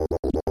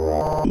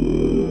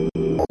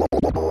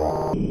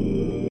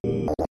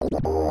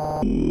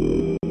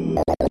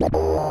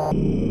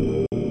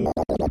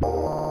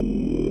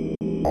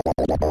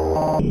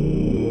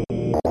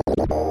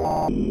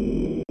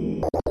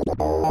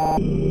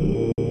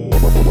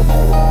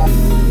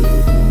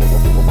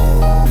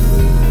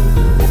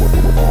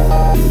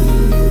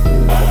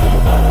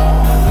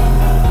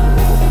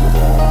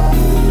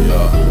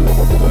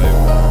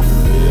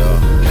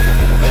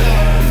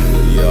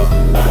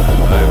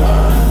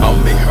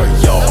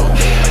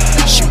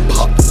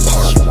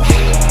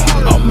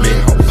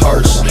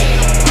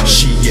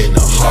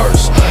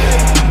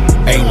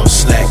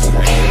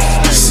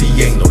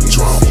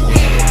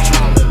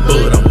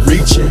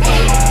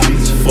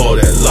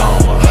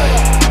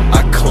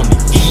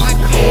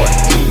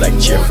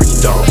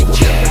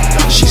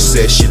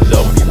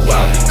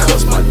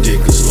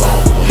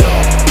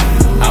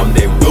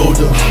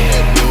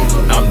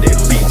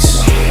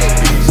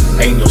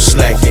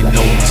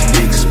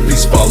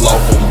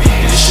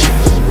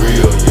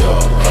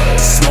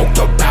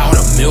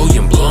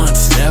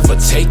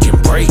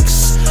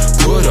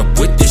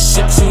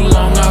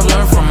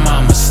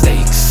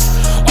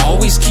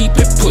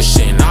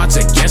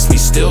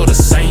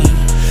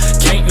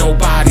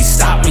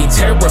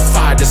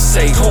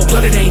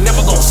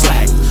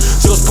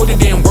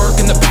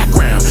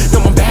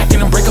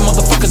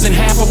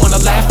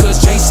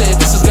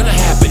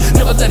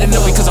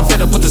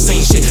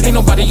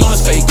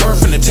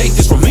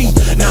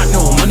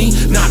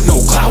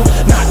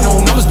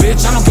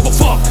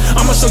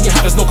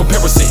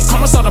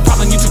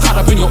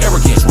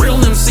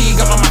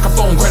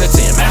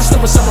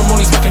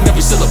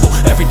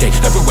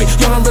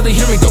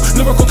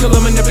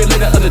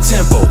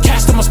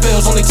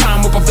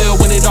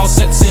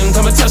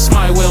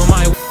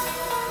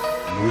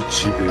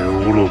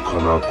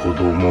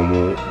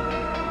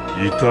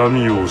痛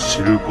みを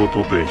知るこ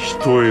とで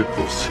人へと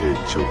成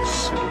長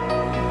する。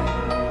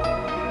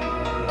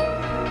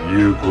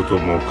言うこと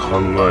も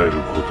考える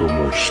こと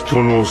も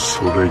人の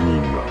それ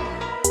になる。